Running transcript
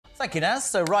Thank you, Naz.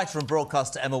 So, writer and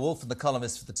broadcaster Emma Wolfe and the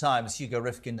columnist for The Times, Hugo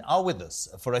Rifkin, are with us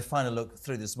for a final look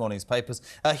through this morning's papers.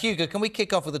 Hugo, can we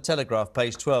kick off with the Telegraph,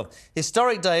 page 12?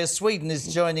 Historic day as Sweden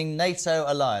is joining NATO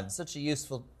alliance. Such a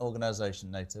useful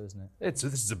organisation, NATO, isn't it? This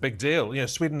is a big deal. You know,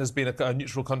 Sweden has been a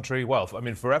neutral country, well, I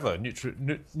mean, forever.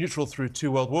 Neutral through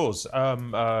 2 world wars. Didn't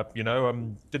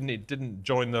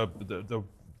join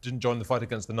the fight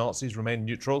against the Nazis. Remained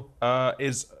neutral.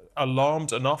 Is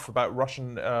alarmed enough about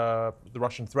the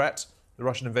Russian threat, the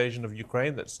Russian invasion of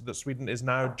Ukraine, that Sweden is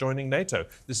now joining NATO.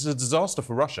 This is a disaster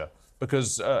for Russia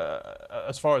because,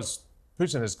 as far as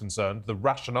Putin is concerned, the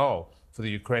rationale for the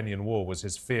Ukrainian war was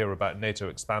his fear about NATO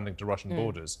expanding to Russian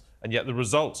borders. And yet the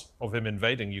result of him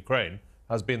invading Ukraine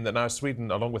has been that now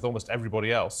Sweden, along with almost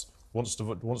everybody else, wants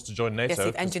to join NATO. Yes,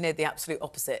 they've engineered the absolute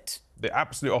opposite. The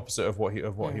absolute opposite of what he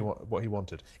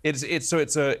wanted. It's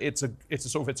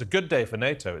a good day for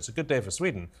NATO. It's a good day for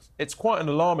Sweden. It's quite an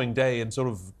alarming day in sort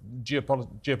of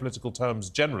geopolitical terms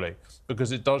generally,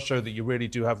 because it does show that you really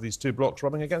do have these two blocks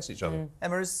rubbing against each other.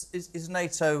 Emma, is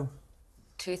NATO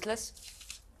toothless?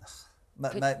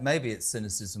 Maybe it's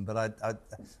cynicism, but I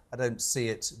don't see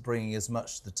it bringing as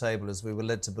much to the table as we were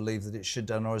led to believe that it should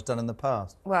done or has done in the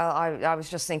past. Well, I was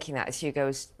just thinking that as Hugo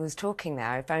was talking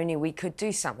there. If only we could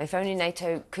do something. If only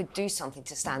NATO could do something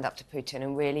to stand up to Putin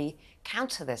and really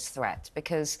counter this threat,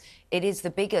 because it is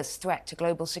the biggest threat to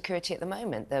global security at the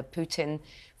moment.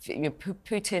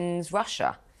 Putin's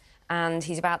Russia. And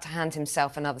he's about to hand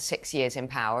himself another 6 years in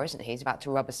power, isn't he? He's about to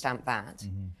rubber stamp that.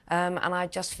 And I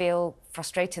just feel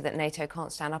frustrated that NATO can't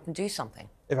stand up and do something.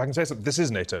 If I can say something, this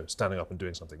is NATO standing up and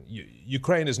doing something.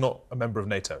 Ukraine is not a member of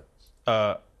NATO.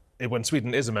 When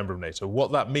Sweden is a member of NATO,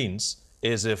 what that means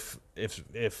is if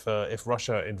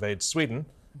Russia invades Sweden,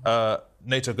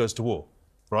 NATO goes to war.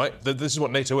 Right? This is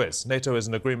what NATO is. NATO is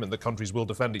an agreement that countries will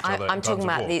defend each other in times of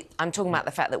war. I'm talking about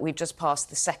the fact that we've just passed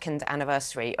the 2nd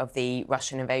anniversary of the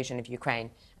Russian invasion of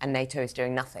Ukraine, and NATO is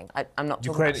doing nothing. I'm not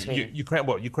talking about Sweden.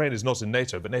 Ukraine is not in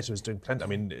NATO, but NATO is doing plenty. I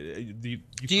mean,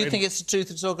 do you think it's a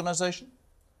toothless organisation?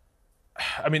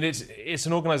 I mean, it's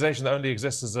an organisation that only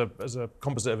exists as a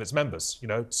composite of its members. You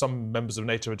know, some members of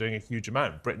NATO are doing a huge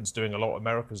amount. Britain's doing a lot.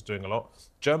 America's doing a lot.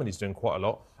 Germany's doing quite a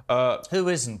lot. Who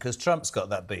isn't? Because Trump's got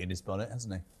that bee in his bonnet,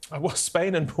 hasn't he? Well,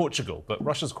 Spain and Portugal, but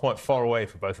Russia's quite far away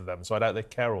for both of them, so I doubt they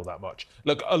care all that much.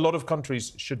 Look, a lot of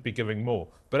countries should be giving more,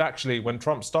 but actually, when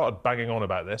Trump started banging on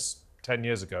about this 10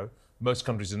 years ago, most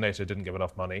countries in NATO didn't give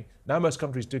enough money. Now most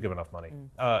countries do give enough money.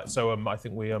 I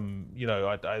think we, I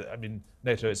mean,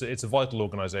 NATO, it's a vital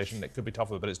organisation. It could be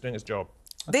tougher, but it's doing its job.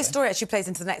 Okay. This story actually plays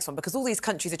into the next one, because all these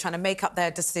countries are trying to make up their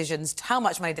decisions. How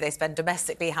much money do they spend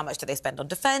domestically? How much do they spend on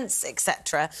defence,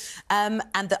 etc.? And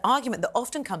the argument that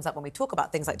often comes up when we talk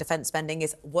about things like defence spending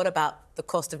is, what about the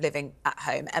cost of living at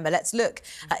home? Emma, let's look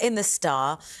in the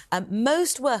Star.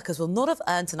 Most workers will not have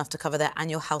earned enough to cover their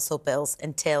annual household bills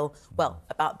until, well,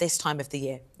 about this time of the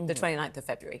year, the 29th of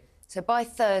February. So by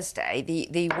Thursday,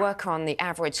 the worker on the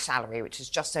average salary, which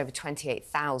is just over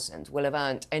 28,000, will have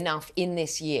earned enough in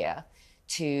this year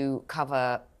to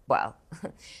cover, well,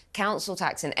 council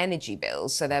tax and energy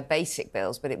bills, so they're basic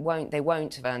bills, but they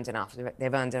won't have earned enough.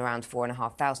 They've earned around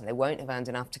 4,500. They won't have earned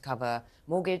enough to cover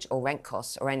mortgage or rent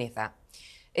costs or any of that.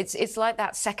 It's like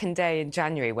that second day in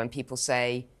January when people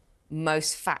say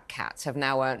most fat cats have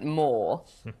now earned more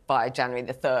by January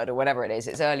the 3rd or whatever it is,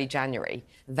 it's early January,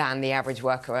 than the average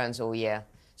worker earns all year.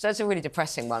 So it's a really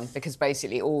depressing one, because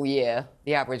basically all year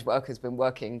the average worker's been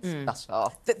working thus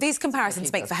far. These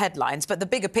comparisons make for headlines, but the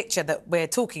bigger picture that we're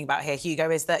talking about here,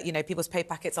 Hugo, is that, you know, people's pay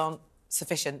packets aren't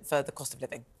sufficient for the cost of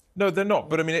living. No, they're not.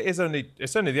 But I mean, it's only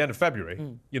the end of February.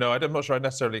 You know, I'm not sure I'd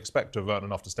necessarily expect to have earned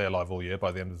enough to stay alive all year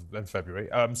by the end of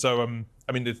February. I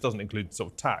mean, it doesn't include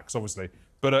sort of tax, obviously.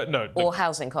 But no. Or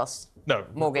housing costs. No.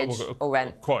 Mortgage or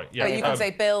rent. Quite. Yeah. But you can say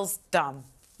bills done.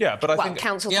 Yeah, but I think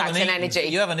council tax and energy.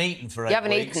 You haven't eaten for 8 weeks. You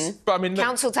haven't eaten. But I mean,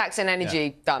 council tax and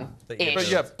energy done. But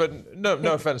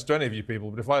no offence to any of you people,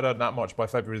 but if I'd earned that much by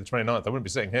February the 29th, I wouldn't be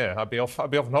sitting here. I'd be off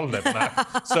on holiday by now.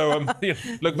 So you know,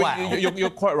 look, wow. you're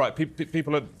quite right.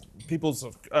 People's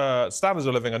standards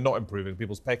of living are not improving.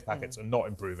 People's pay packets are not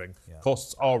improving.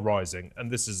 Costs are rising,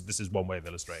 and this is one way of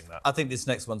illustrating that. I think this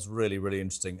next one's really, really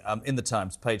interesting. In the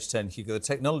Times, page 10, Hugo, the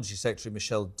Technology Secretary,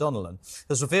 Michelle Donnellan,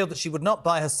 has revealed that she would not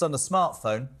buy her son a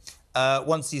smartphone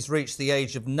once he's reached the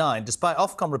age of 9, despite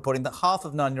Ofcom reporting that half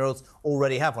of 9-year-olds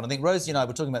already have one. I think Rosie and I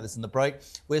were talking about this in the break.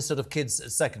 We're sort of kids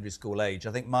at secondary school age.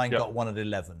 I think mine got one at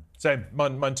 11. Same,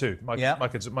 mine too. My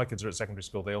kids are at secondary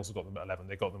school. They also got them at 11.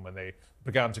 They got them when they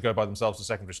began to go by themselves to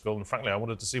secondary school, and frankly, I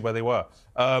wanted to see where they were.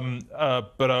 I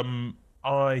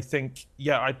think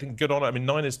good on it. I mean,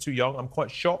 9 is too young. I'm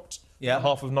quite shocked Yeah.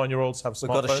 Half of 9-year-olds have smartphones.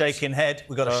 We've got a shaking head.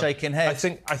 We've got a shaking head.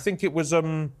 I think it was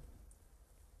something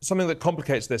that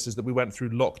complicates this is that we went through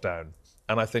lockdown,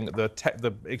 and I think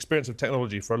the experience of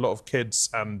technology for a lot of kids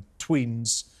and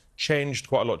tweens changed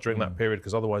quite a lot during that period,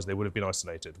 because otherwise they would have been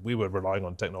isolated. We were relying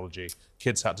on technology.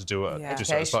 Kids had to do it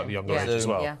just at a slightly younger age as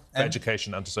well, for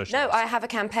education and to socialise. No, I have a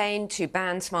campaign to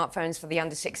ban smartphones for the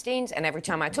under-16s, and every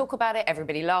time I talk about it,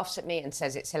 everybody laughs at me and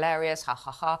says it's hilarious, ha, ha,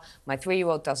 ha. My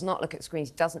 3-year-old does not look at screens,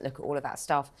 he doesn't look at all of that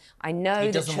stuff. I know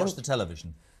he doesn't watch the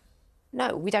television.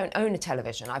 No, we don't own a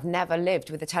television. I've never lived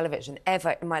with a television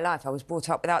ever in my life. I was brought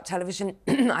up without television.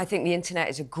 I think the internet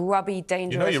is a grubby,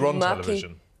 dangerous, you're on murky...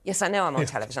 television. Yes, I know I'm on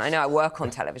television. I know I work on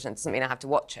television. It doesn't mean I have to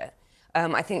watch it.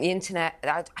 I think the internet,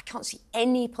 I can't see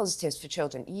any positives for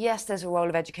children. Yes, there's a role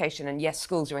of education, and yes,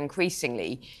 schools are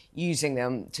increasingly using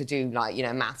them to do, like, you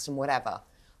know, maths and whatever.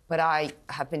 But I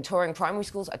have been touring primary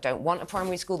schools. I don't want a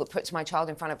primary school that puts my child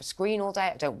in front of a screen all day.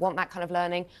 I don't want that kind of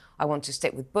learning. I want to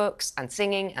stick with books and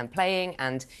singing and playing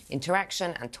and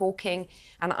interaction and talking.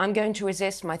 And I'm going to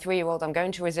resist my 3-year-old. I'm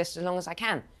going to resist as long as I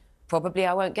can. Probably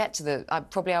I won't get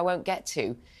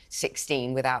to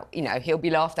 16 without, you know, he'll be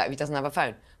laughed at if he doesn't have a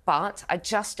phone. But I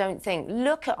just don't think,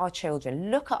 look at our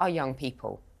children, look at our young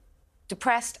people.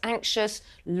 Depressed, anxious,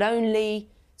 lonely,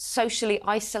 socially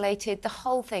isolated. The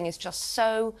whole thing is just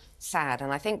so sad.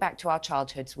 And I think back to our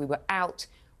childhoods. We were out,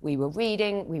 we were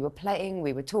reading, we were playing,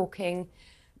 we were talking.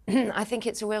 I think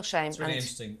it's a real shame. It's really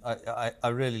interesting. I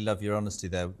really love your honesty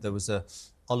there. There was a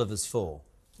Oliver's 4.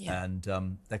 Yeah.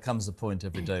 And there comes a point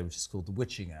every day which is called the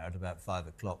witching hour at about 5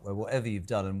 o'clock, where whatever you've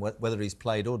done and whether he's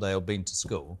played all day or been to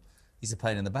school, he's a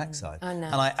pain in the backside. I know.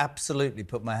 And I absolutely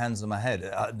put my hands on my head,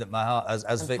 my heart,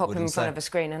 as Vic would say. Pop him in front of a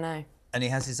screen, I know. And he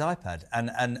has his iPad.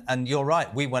 And you're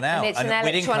right, we went out and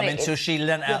we didn't come in until she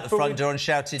leant out the front door and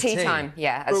shouted tea. Tea time,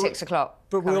 yeah, at 6 o'clock.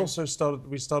 But we also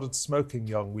started smoking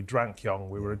young, we drank young,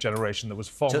 we were a generation that was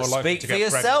far more likely to get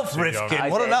pregnant. Speak for yourself,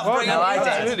 Rifkin. What an upbringing. No,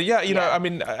 absolutely, yeah, you know, I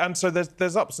mean, and so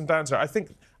there's ups and downs here. I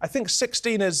think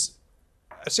 16 is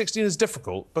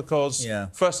difficult because,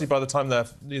 firstly, by the time they're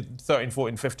 13,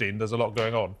 14, 15, there's a lot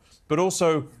going on. But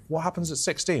also, what happens at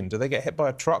 16? Do they get hit by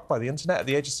a truck by the internet at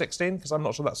the age of 16? Because I'm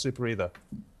not sure that's super either.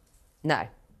 No.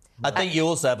 I think you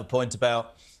also have a point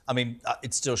about, I mean,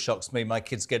 it still shocks me. My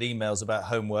kids get emails about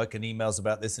homework and emails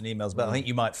about this and emails about... I think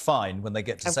you might find when they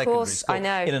get to secondary school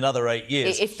in another 8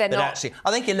 years. If they're not... Actually,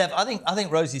 I think 11... I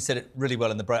think Rosie said it really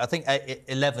well in the break. I think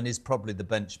 11 is probably the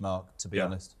benchmark, to be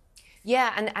honest.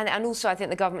 Yeah, and also I think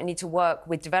the government need to work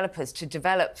with developers to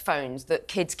develop phones that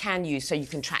kids can use so you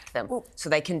can track them. Well, so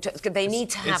they need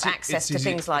to have access to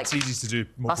things like... It's easy to do.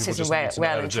 More buses and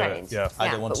rail and trains. Yeah. I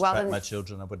don't want to track my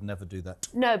children. I would never do that.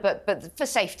 No, but for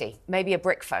safety, maybe a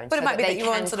brick phone. But it might be that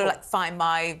you're on sort of like Find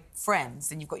My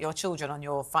Friends and you've got your children on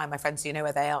your Find My Friends so you know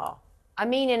where they are. I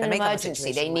mean, in an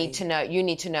emergency, they need to know. You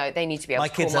need to know. They need to be able to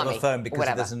call mummy. My kids have a phone because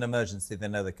if there's an emergency, they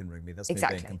know they can ring me. That's me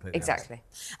being completely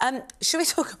honest. Should we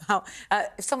talk about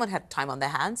if someone had time on their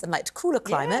hands and liked cooler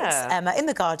climates? In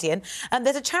The Guardian,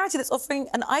 there's a charity that's offering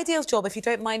an ideal job if you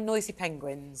don't mind noisy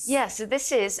penguins. Yeah, so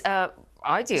this is ideal.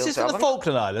 This is for the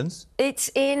Falkland Islands. It's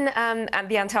in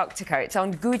the Antarctica. It's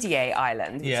on Goudier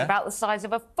Island. It's about the size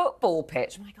of a football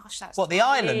pitch. Oh my gosh, that's what the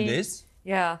island is.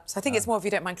 Yeah. So I think it's more if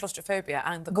you don't mind claustrophobia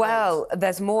and the cold. Well,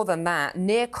 there's more than that.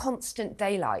 Near constant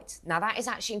daylight. Now, that is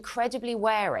actually incredibly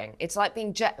wearing. It's like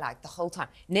being jet-lagged the whole time.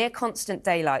 Near constant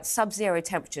daylight, sub-zero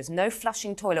temperatures, no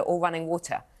flushing toilet or running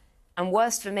water. And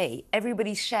worst for me,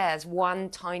 everybody shares one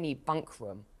tiny bunk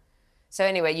room. So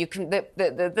anyway, you can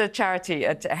the charity,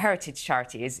 a heritage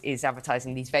charity, is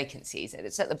advertising these vacancies. And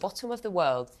it's at the bottom of the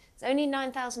world. It's only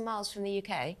 9,000 miles from the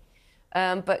UK.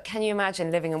 But can you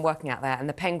imagine living and working out there? And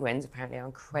the penguins apparently are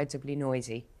incredibly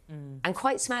noisy and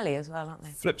quite smelly as well, aren't they?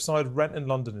 Flip side, rent in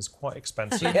London is quite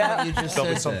expensive. Yeah, you just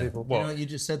said some people. You know what you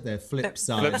just said there? Flip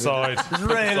side. Flip side. It's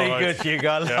really good, you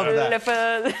guys. Love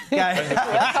that.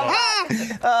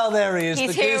 Oh, there he is.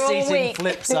 He's the here all goose-eating week.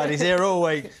 flip side. He's here all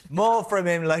week. More from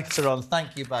him later on.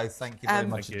 Thank you both. Thank you very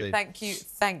much indeed.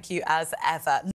 Thank you as ever.